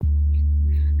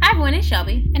everyone, it's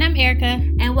Shelby. And I'm Erica.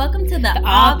 And welcome to the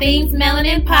All Things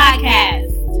Melanin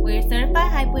Podcast. We're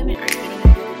certified hype women.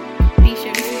 Be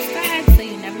sure to subscribe so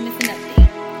you never miss an update.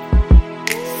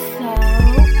 So,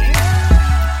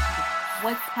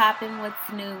 what's popping?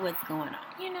 What's new? What's going on?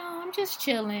 You know, I'm just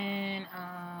chilling.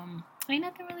 Ain't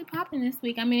nothing really popping this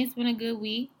week. I mean, it's been a good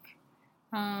week.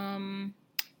 I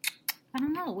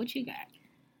don't know. What you got?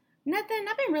 Nothing.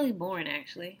 I've been really boring,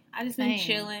 actually. I just been Same.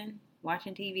 chilling,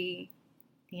 watching TV,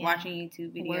 Yeah. watching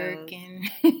YouTube videos. Working.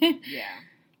 Yeah.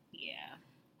 Yeah.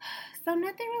 So,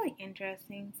 nothing really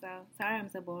interesting. So, sorry I'm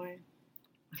so boring.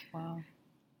 Wow.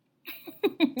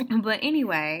 But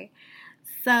anyway,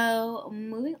 so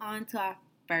moving on to our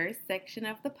first section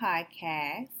of the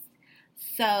podcast.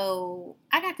 So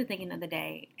I got to thinking the other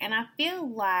day, and I feel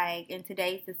like in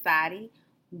today's society,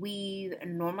 we've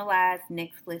normalized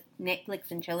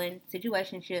Netflix and chilling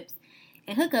situationships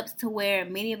and hookups to where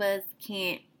many of us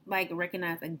can't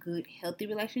recognize a good, healthy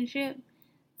relationship.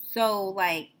 So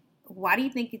why do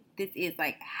you think this is?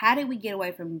 How did we get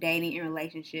away from dating in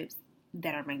relationships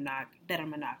that are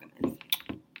monogamous?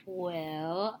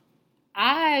 Well,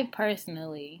 I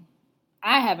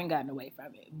haven't gotten away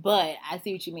from it, but I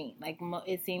see what you mean.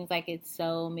 It seems like it's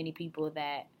so many people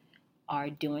that are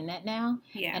doing that now.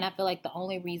 Yeah. And I feel like the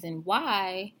only reason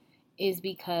why is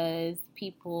because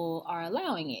people are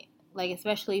allowing it.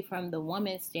 Especially from the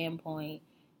woman's standpoint,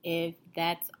 if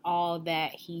that's all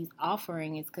that he's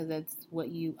offering, it's because that's what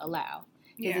you allow.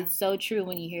 Because it's so true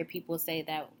when you hear people say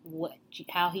that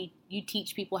you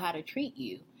teach people how to treat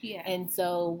you. Yeah. And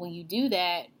so when you do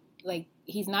that,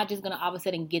 he's not just going to all of a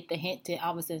sudden get the hint to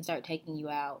all of a sudden start taking you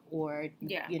out or,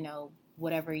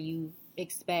 whatever you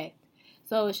expect.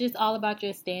 So it's just all about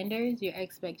your standards, your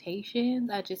expectations.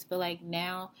 I just feel like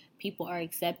now people are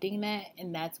accepting that,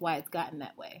 and that's why it's gotten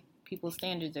that way. People's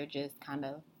standards are just kind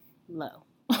of low.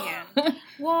 Yeah.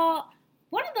 Well,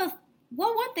 one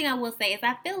thing I will say is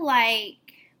I feel like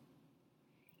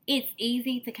it's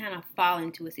easy to kind of fall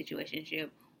into a situationship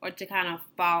or to kind of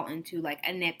fall into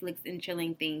a Netflix and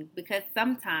chilling thing because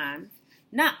sometimes,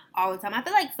 not all the time, I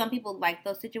feel like some people like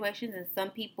those situations and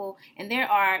some people, and there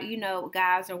are,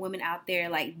 guys or women out there,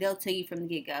 they'll tell you from the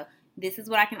get-go, this is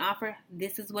what I can offer,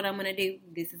 this is what I'm going to do,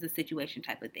 this is a situation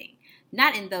type of thing.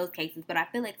 Not in those cases, but I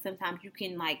feel like sometimes you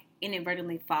can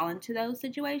inadvertently fall into those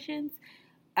situations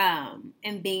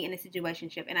and being in a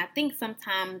situationship. And I think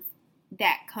sometimes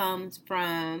that comes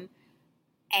from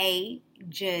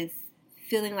just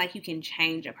feeling like you can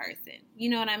change a person. You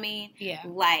know what I mean? Yeah.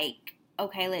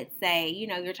 Okay, let's say,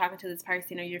 you're talking to this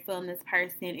person or you're feeling this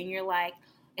person and you're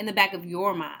in the back of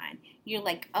your mind, you're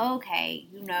okay,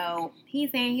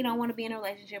 he's saying he don't want to be in a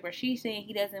relationship or she's saying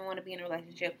he doesn't want to be in a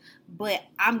relationship, but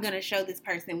I'm going to show this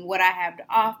person what I have to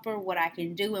offer, what I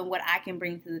can do, and what I can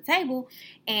bring to the table,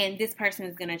 and this person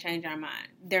is going to change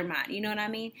their mind. You know what I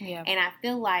mean? Yeah. And I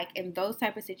feel like in those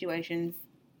type of situations,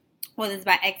 whether it's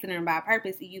by accident or by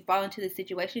purpose, you fall into the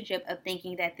situationship of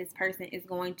thinking that this person is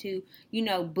going to,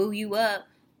 boo you up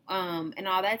and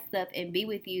all that stuff and be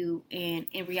with you, and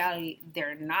in reality,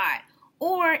 they're not.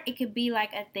 Or it could be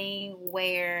a thing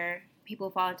where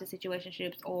people fall into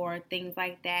situationships or things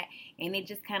like that, and it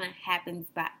just kind of happens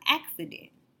by accident,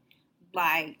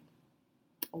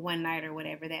 one night or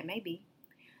whatever that may be.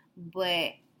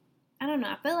 But I don't know.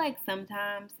 I feel like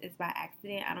sometimes it's by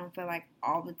accident. I don't feel like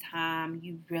all the time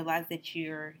you realize that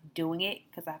you're doing it,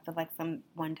 because I feel like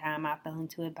one time I fell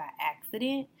into it by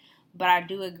accident. But I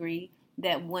do agree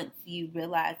that once you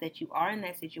realize that you are in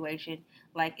that situation,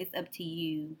 it's up to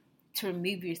you to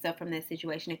remove yourself from that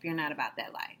situation if you're not about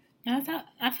that life.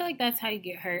 I feel like that's how you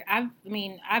get hurt. I've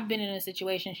been in a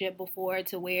situationship before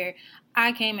to where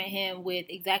I came at him with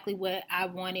exactly what I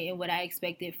wanted and what I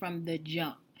expected from the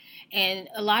jump. And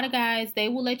a lot of guys, they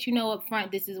will let you know up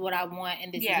front, this is what I want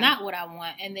and this is not what I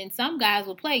want. And then some guys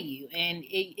will play you. And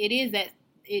it is that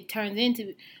it turns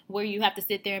into where you have to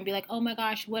sit there and be like, oh my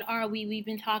gosh, what are we? We've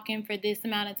been talking for this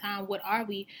amount of time. What are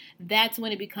we? That's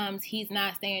when it becomes he's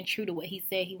not staying true to what he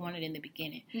said he wanted in the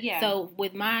beginning. Yeah. So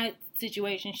with my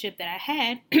situationship that I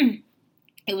had,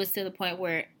 it was to the point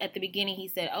where at the beginning he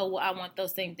said, oh, well, I want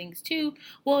those same things too.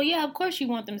 Well, yeah, of course you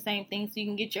want them same things so you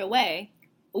can get your way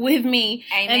with me.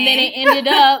 Amen. And then it ended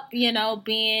up,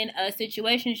 being a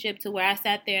situationship to where I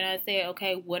sat there and I said,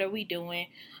 okay, what are we doing?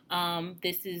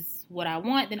 This is what I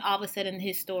want. Then all of a sudden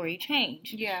his story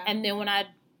changed. Yeah. And then when I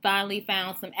finally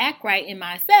found some act right in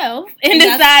myself and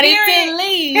decided to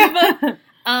leave,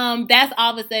 that's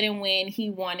all of a sudden when he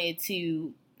wanted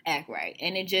to act right.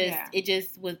 And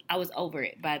I was over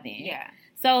it by then. Yeah.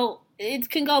 So it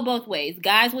can go both ways.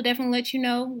 Guys will definitely let you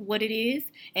know what it is,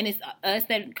 and it's us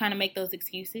that kind of make those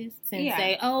excuses and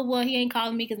say, "Oh, well, he ain't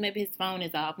calling me because maybe his phone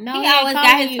is off." No, he always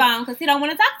got his phone because he don't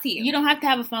want to talk to you. You don't have to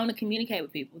have a phone to communicate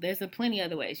with people. There's plenty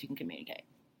other ways you can communicate.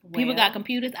 Well, people got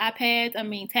computers, iPads.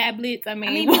 Tablets.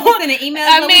 People sending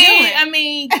emails.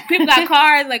 People got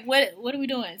cars. Like, what are we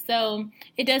doing? So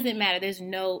it doesn't matter. There's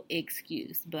no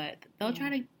excuse, but they'll try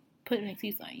to put an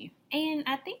excuse on you. And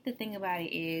I think the thing about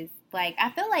it is, like,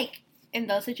 I feel like in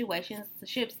those situations,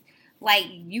 like,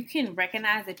 you can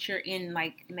recognize that you're in,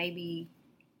 like, maybe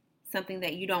something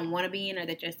that you don't want to be in or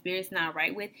that your spirit's not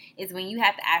right with, is when you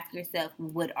have to ask yourself,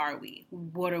 what are we?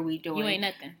 What are we doing? You ain't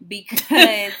nothing.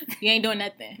 Because you ain't doing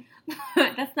nothing.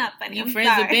 That's not funny. Your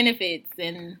friends with benefits,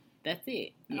 and that's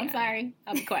it. Yeah. I'm sorry.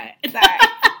 I'll be quiet. Sorry.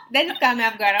 That just got me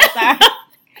off guard. I'm sorry.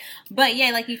 But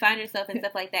yeah, like, you find yourself and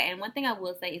stuff like that. And one thing I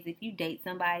will say is, if you date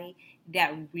somebody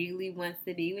that really wants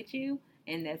to be with you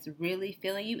and that's really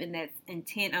feeling you and that's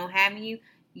intent on having you,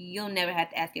 you'll never have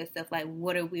to ask yourself, like,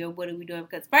 what are we doing?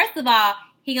 Because first of all,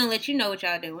 he gonna let you know what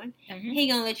y'all doing. Mm-hmm. He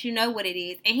gonna let you know what it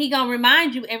is, and he gonna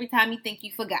remind you every time you think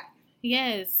you forgot.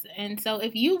 Yes. And so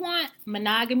if you want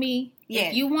monogamy,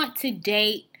 if you want to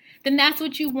date, then that's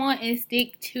what you want and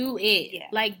stick to it. Yeah.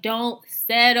 Like, don't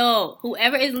settle.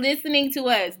 Whoever is listening to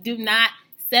us, do not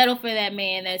settle for that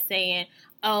man that's saying,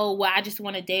 "Oh, well, I just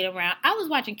want to date around." I was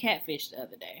watching Catfish the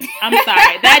other day. I'm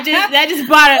sorry. that just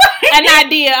brought an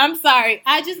idea. I'm sorry.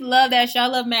 I just love that show. I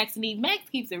love Max and Eve. Max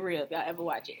keeps it real if y'all ever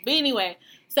watch it. But anyway,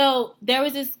 so there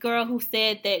was this girl who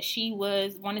said that she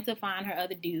wanted to find her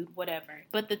other dude, whatever.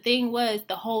 But the thing was,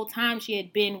 the whole time she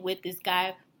had been with this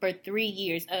guy for 3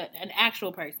 years, an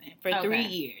actual person for 3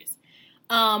 years.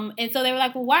 And so they were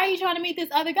like, "Well, why are you trying to meet this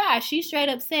other guy?" She straight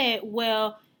up said,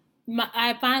 "Well,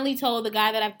 I finally told the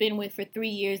guy that I've been with for 3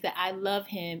 years that I love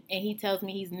him, and he tells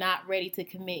me he's not ready to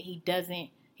commit.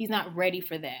 He's not ready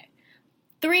for that."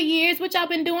 3 years? What y'all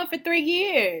been doing for 3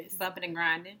 years? Bumping and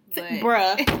grinding. But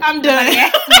bruh, I'm done.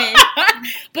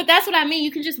 But that's what I mean. You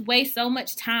can just waste so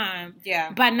much time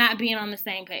by not being on the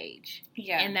same page.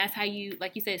 Yeah. And that's how you,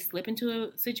 like you said, slip into a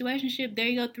situationship. There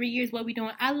you go, 3 years. What we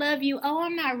doing? I love you. Oh,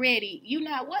 I'm not ready. You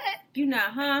not what? You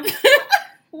not, huh?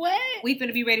 What? We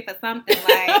finna be ready for something,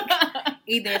 like,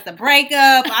 either it's a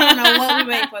breakup, I don't know what we're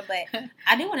ready for, but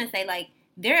I do want to say, like,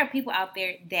 there are people out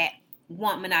there that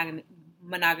want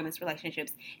monogamous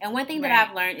relationships, and one thing that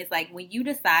I've learned is, like, when you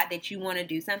decide that you want to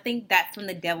do something, that's when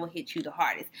the devil hits you the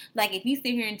hardest. Like, if you sit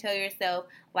here and tell yourself,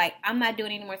 like, I'm not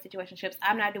doing any more situationships,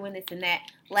 I'm not doing this and that,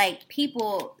 like,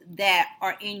 people that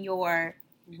are in your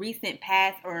recent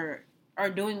past or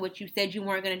doing what you said you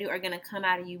weren't going to do are going to come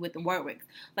out of you with the word works.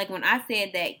 Like, when I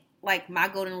said that, like, my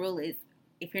golden rule is,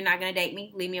 if you're not going to date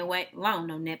me, leave me alone.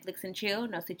 No Netflix and chill,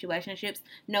 no situationships,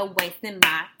 no wasting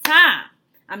my time.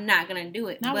 I'm not going to do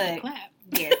it. That was a clap.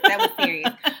 Yes, that was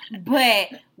serious.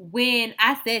 But when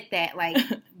I said that, like,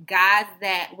 guys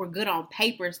that were good on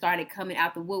paper started coming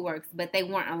out the woodworks, but they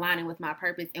weren't aligning with my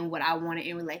purpose and what I wanted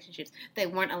in relationships. They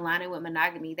weren't aligning with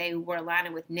monogamy. They were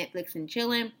aligning with Netflix and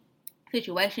chilling.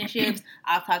 Situationships,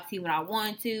 I'll talk to you when I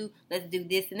want to, let's do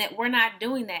this and that. We're not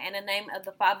doing that. In the name of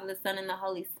the Father, the Son, and the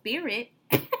Holy Spirit,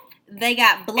 they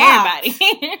got blocked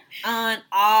on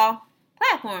all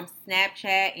platforms.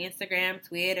 Snapchat, Instagram,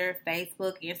 Twitter,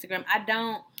 Facebook, Instagram. I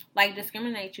don't, like,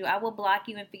 discriminate you. I will block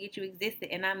you and forget you existed.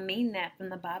 And I mean that from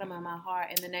the bottom of my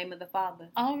heart in the name of the Father.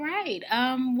 All right.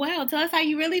 Well, tell us how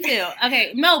you really feel.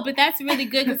 Okay. No, but that's really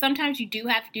good because sometimes you do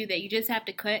have to do that. You just have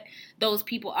to cut those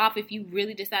people off if you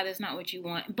really decide that's not what you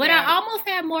want. But I almost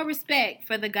have more respect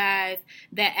for the guys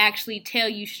that actually tell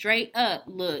you straight up,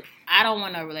 look, I don't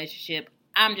want no relationship.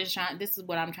 I'm just trying, this is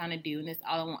what I'm trying to do, and this is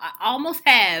all I want. I almost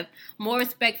have more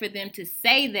respect for them to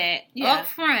say that up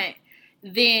front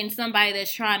than somebody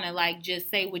that's trying to, like, just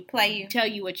say tell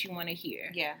you what you want to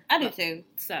hear. Yeah, I do too.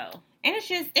 So, and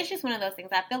it's just one of those things.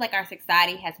 I feel like our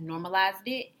society has normalized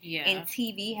it, and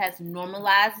TV has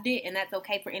normalized it, and that's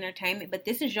okay for entertainment. But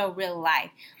this is your real life.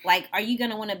 Like, are you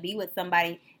gonna want to be with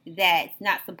somebody that's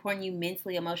not supporting you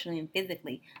mentally, emotionally, and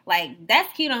physically? Like,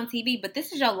 that's cute on TV, but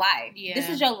this is your life. Yeah. This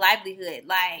is your livelihood.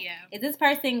 Like, is this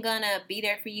person gonna be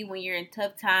there for you when you're in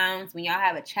tough times, when y'all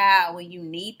have a child, when you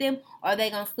need them, or are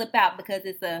they gonna slip out because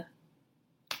it's a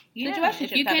situation?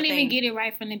 If you can't even get it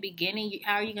right from the beginning,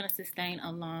 how are you gonna sustain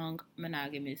a long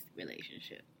monogamous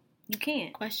relationship? You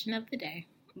can't. Question of the day.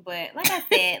 But like I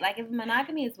said, like, if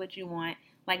monogamy is what you want,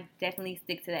 like, definitely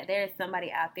stick to that. There is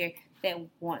somebody out there that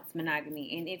wants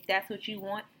monogamy. And if that's what you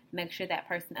want, make sure that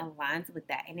person aligns with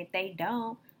that. And if they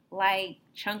don't, like,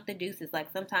 chunk the deuces.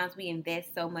 Like, sometimes we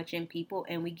invest so much in people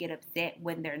and we get upset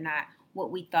when they're not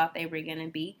what we thought they were going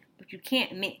to be. But you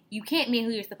can't mean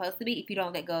who you're supposed to be if you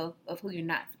don't let go of who you're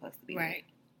not supposed to be. Right.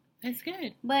 That's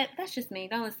good. But that's just me.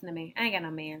 Don't listen to me. I ain't got no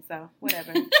man, so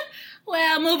whatever.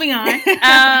 Well, moving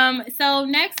on. So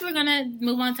next we're going to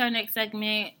move on to our next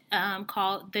segment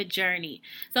called The Journey.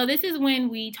 So this is when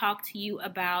we talk to you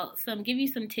about give you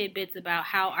some tidbits about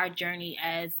how our journey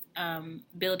as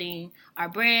building our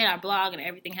brand, our blog, and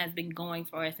everything has been going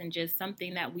for us, and just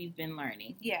something that we've been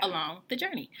learning along the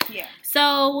journey. Yeah.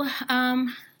 So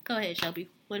go ahead, Shelby.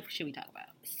 What should we talk about?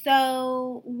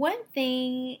 So one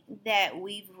thing that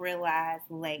we've realized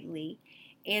lately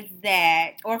is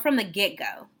that, or from the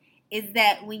get-go, is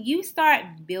that when you start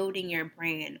building your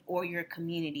brand or your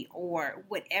community or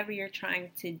whatever you're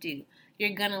trying to do,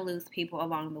 you're going to lose people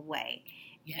along the way.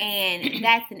 Yes. And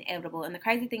that's inevitable. And the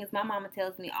crazy thing is my mama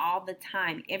tells me all the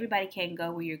time, everybody can't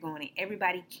go where you're going.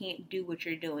 Everybody can't do what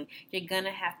you're doing. You're going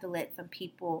to have to let some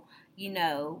people,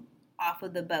 off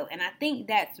of the boat. And I think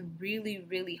that's really,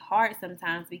 really hard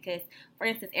sometimes because, for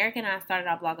instance, Eric and I started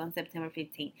our blog on September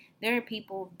 15th. There are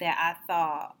people that I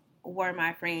thought were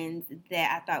my friends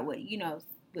that I thought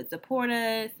would support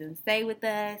us and stay with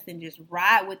us and just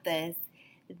ride with us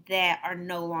that are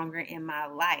no longer in my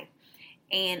life.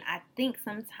 And I think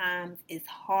sometimes it's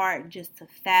hard just to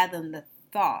fathom the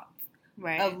thought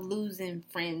of losing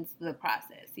friends through the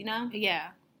process, Yeah.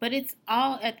 But it's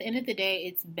all, at the end of the day,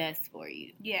 it's best for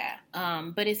you. Yeah.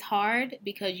 But it's hard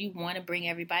because you want to bring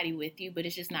everybody with you, but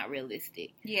it's just not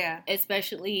realistic. Yeah.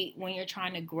 Especially when you're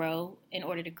trying to grow. In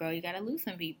order to grow, you got to lose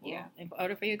some people. Yeah. In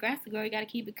order for your grass to grow, you got to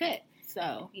keep it cut.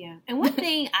 So. Yeah. And one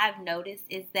thing I've noticed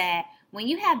is that when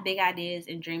you have big ideas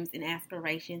and dreams and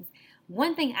aspirations,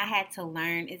 one thing I had to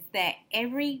learn is that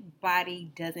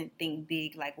everybody doesn't think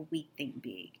big like we think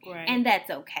big. Right. And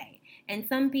that's okay. And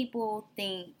some people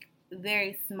think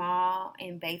very small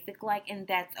and basic and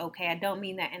that's okay. I don't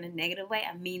mean that in a negative way.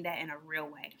 I mean that in a real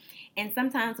way. And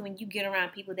sometimes when you get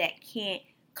around people that can't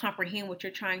comprehend what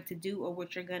you're trying to do or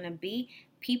what you're going to be,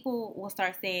 people will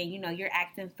start saying, you're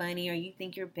acting funny or you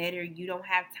think you're better, you don't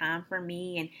have time for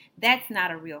me, and that's not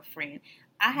a real friend.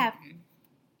 I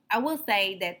will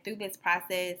say that through this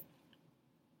process,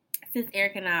 since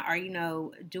Eric and I are,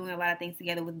 doing a lot of things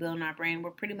together with building our brand,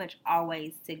 we're pretty much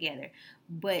always together.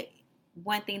 But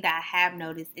one thing that I have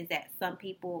noticed is that some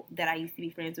people that I used to be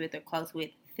friends with or close with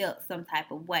felt some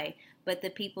type of way. But the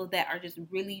people that are just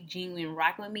really genuine and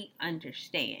rocking with me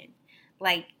understand.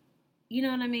 You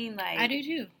know what I mean? I do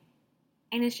too.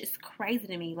 And it's just crazy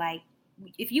to me.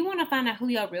 If you want to find out who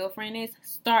your real friend is,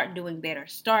 start doing better.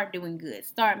 Start doing good.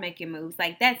 Start making moves.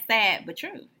 That's sad, but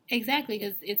true. Exactly,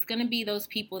 because it's going to be those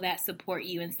people that support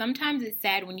you. And sometimes it's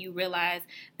sad when you realize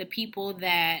the people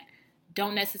that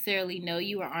don't necessarily know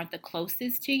you or aren't the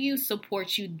closest to you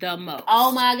support you the most.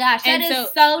 Oh my gosh, that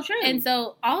is so true. And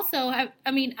so also,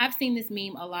 I've seen this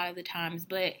meme a lot of the times,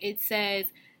 but it says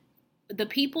the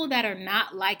people that are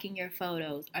not liking your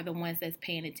photos are the ones that's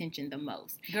paying attention the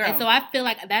most. Girl. And so I feel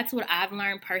like that's what I've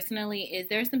learned personally is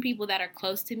there's some people that are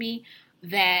close to me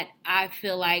that I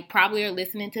feel like probably are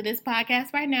listening to this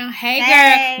podcast right now. Hey,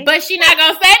 girl. But she not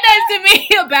going to say nothing to me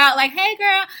about hey,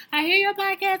 girl, I hear your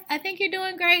podcast. I think you're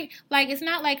doing great. It's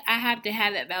not like I have to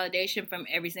have that validation from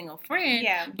every single friend.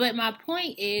 Yeah. But my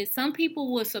point is some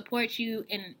people will support you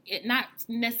and not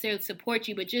necessarily support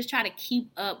you, but just try to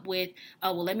keep up with,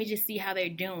 let me just see how they're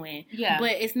doing. Yeah.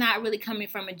 But it's not really coming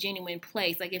from a genuine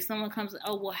place. If someone comes,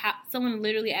 someone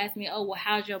literally asked me,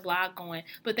 how's your blog going?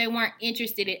 But they weren't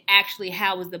interested in actually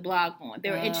how was the blog going.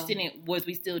 They were interested in, was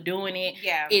we still doing it?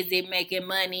 Yeah. Is it making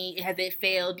money? Has it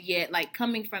failed yet?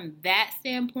 Coming from that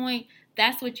standpoint,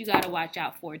 that's what you got to watch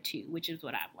out for too, which is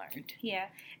what I've learned. Yeah.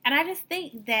 And I just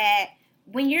think that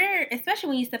especially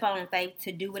when you step out on faith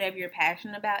to do whatever you're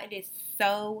passionate about, it is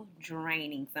so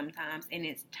draining sometimes and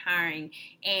it's tiring.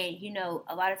 And,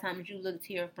 a lot of times you look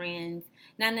to your friends,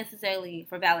 not necessarily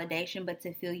for validation, but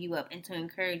to fill you up and to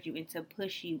encourage you and to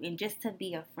push you and just to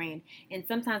be a friend. And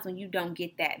sometimes when you don't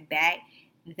get that back,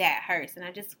 that hurts. And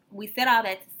we said all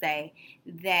that to say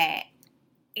that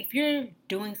if you're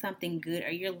doing something good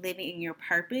or you're living in your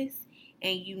purpose,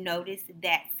 and you notice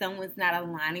that someone's not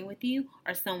aligning with you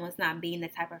or someone's not being the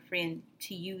type of friend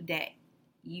to you that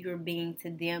you're being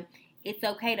to them, it's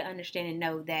okay to understand and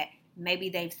know that maybe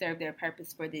they've served their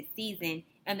purpose for this season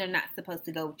and they're not supposed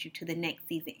to go with you to the next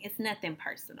season. It's nothing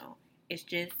personal. It's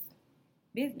just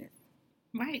business.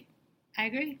 Right. I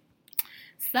agree.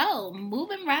 So,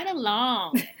 moving right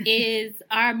along is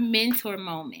our mentor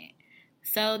moment.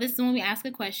 So, this is when we ask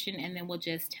a question and then we'll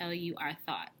just tell you our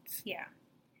thoughts. Yeah.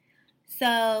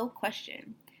 So,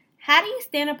 question. How do you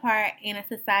stand apart in a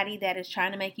society that is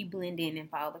trying to make you blend in and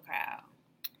follow the crowd?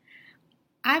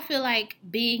 I feel like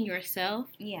being yourself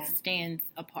Yeah. stands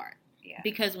apart. Yeah.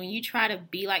 Because when you try to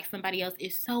be like somebody else,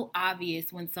 it's so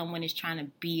obvious when someone is trying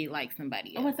to be like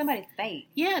somebody else. Or when somebody's fake.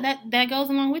 Yeah, that goes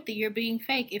along with it. You're being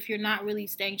fake if you're not really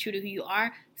staying true to who you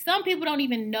are. Some people don't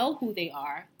even know who they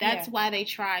are. That's why they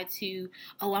try to,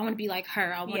 I want to be like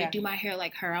her. I want to do my hair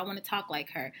like her. I want to talk like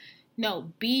her.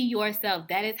 No, be yourself.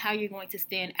 That is how you're going to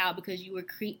stand out because you were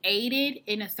created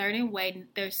in a certain way.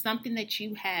 There's something that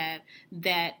you have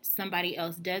that somebody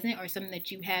else doesn't, or something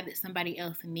that you have that somebody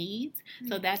else needs.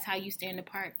 So that's how you stand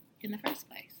apart in the first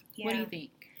place. Yeah. What do you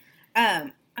think?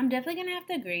 I'm definitely going to have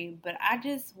to agree, but I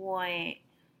just want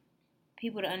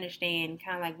people to understand,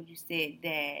 kind of like what you said,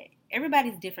 that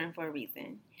everybody's different for a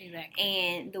reason. Exactly.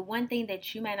 And the one thing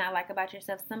that you may not like about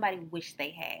yourself, somebody wish they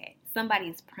had. Somebody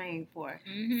is praying for.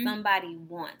 Mm-hmm. Somebody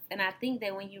wants. And I think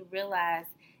that when you realize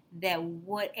that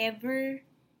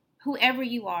whoever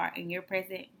you are in your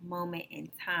present moment in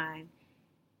time,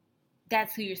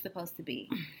 that's who you're supposed to be.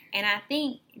 And I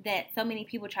think that so many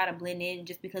people try to blend in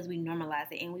just because we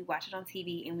normalize it and we watch it on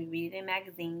TV and we read it in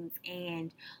magazines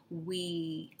and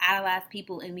we idolize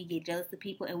people and we get jealous of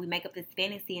people and we make up this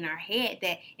fantasy in our head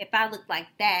that if I looked like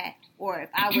that or if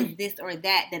I was this or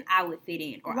that, then I would fit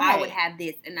in or I would have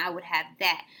this and I would have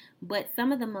that. But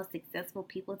some of the most successful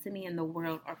people to me in the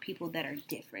world are people that are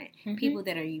different, people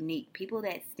that are unique, people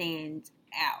that stand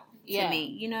out to me.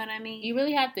 You know what I mean? You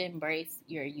really have to embrace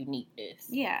your uniqueness.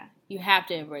 Yeah. You have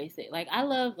to embrace it. Like, I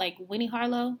love, like, Winnie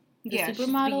Harlow, the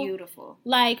supermodel. She's beautiful.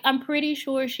 Like, I'm pretty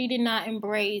sure she did not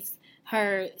embrace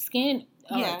her skin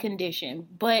condition,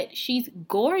 but she's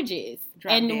gorgeous.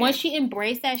 Once she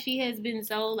embraced that, she has been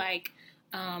so, like,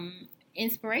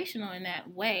 inspirational in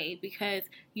that way because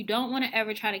you don't want to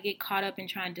ever try to get caught up in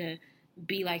trying to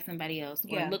be like somebody else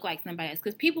or look like somebody else.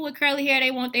 Because people with curly hair,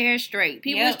 they want their hair straight.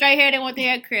 People with straight hair, they want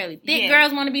their hair curly. Thick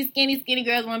girls want to be skinny. Skinny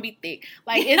girls want to be thick.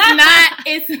 Like,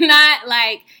 it's not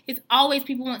like, it's always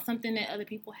people want something that other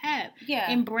people have.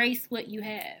 Yeah. Embrace what you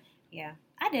have. Yeah.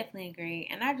 I definitely agree.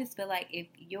 And I just feel like if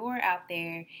you're out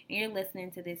there and you're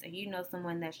listening to this or you know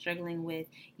someone that's struggling with,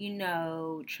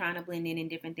 trying to blend in and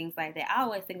different things like that, I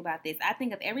always think about this. I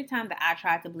think of every time that I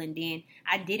tried to blend in,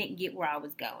 I didn't get where I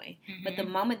was going. Mm-hmm. But the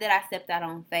moment that I stepped out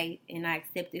on faith and I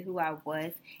accepted who I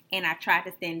was and I tried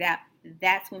to stand out,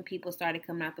 that's when people started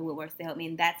coming out the woodworks to help me,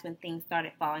 and that's when things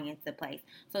started falling into place.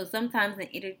 So sometimes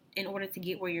in order to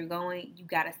get where you're going, you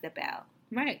got to step out.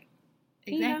 Right.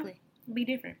 Exactly. Be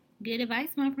different. Good advice,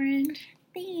 my friend.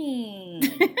 Thanks.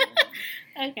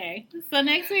 Okay. So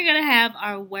next we're going to have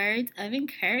our words of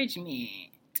encouragement.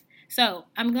 So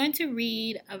I'm going to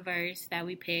read a verse that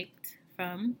we picked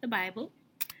from the Bible.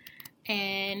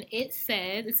 And it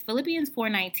says, it's Philippians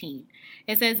 4:19.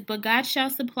 It says, "But God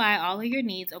shall supply all of your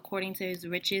needs according to his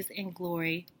riches and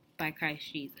glory by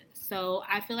Christ Jesus." So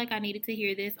I feel like I needed to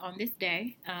hear this on this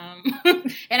day.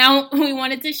 And we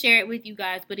wanted to share it with you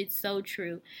guys, but it's so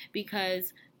true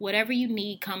because whatever you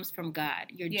need comes from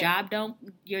God. Your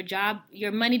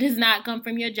money does not come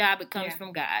from your job. It comes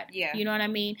from God. Yeah. You know what I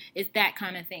mean? It's that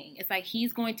kind of thing. It's like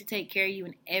he's going to take care of you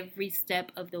in every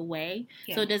step of the way.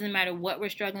 Yeah. So it doesn't matter what we're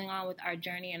struggling on with our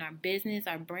journey and our business,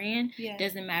 our brand. Yeah. It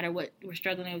doesn't matter what we're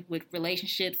struggling with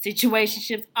relationships,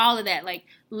 situationships, all of that. Like,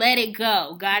 let it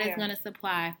go. God is going to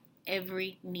supply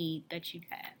every need that you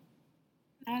have.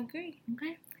 I agree.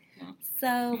 Okay.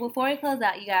 So before we close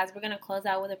out, you guys, we're going to close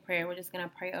out with a prayer. We're just going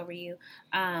to pray over you.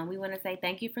 We want to say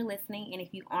thank you for listening. And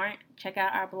if you aren't, check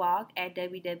out our blog at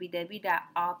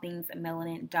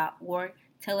www.allthingsmelanin.org.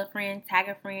 Tell a friend, tag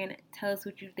a friend, tell us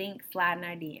what you think, slide an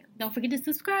idea. Don't forget to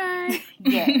subscribe.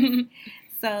 Yes.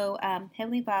 So,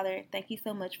 Heavenly Father, thank you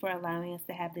so much for allowing us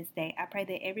to have this day. I pray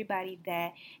that everybody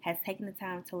that has taken the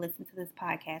time to listen to this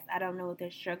podcast, I don't know what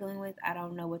they're struggling with, I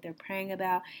don't know what they're praying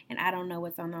about, and I don't know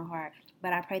what's on their heart.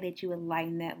 But I pray that you would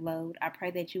lighten that load. I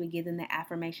pray that you would give them the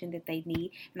affirmation that they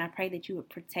need, and I pray that you would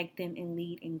protect them and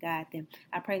lead and guide them.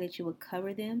 I pray that you would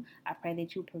cover them. I pray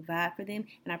that you would provide for them,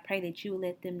 and I pray that you would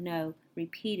let them know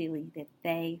repeatedly that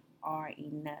they are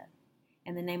enough.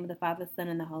 In the name of the Father, Son,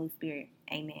 and the Holy Spirit,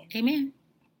 amen. Amen.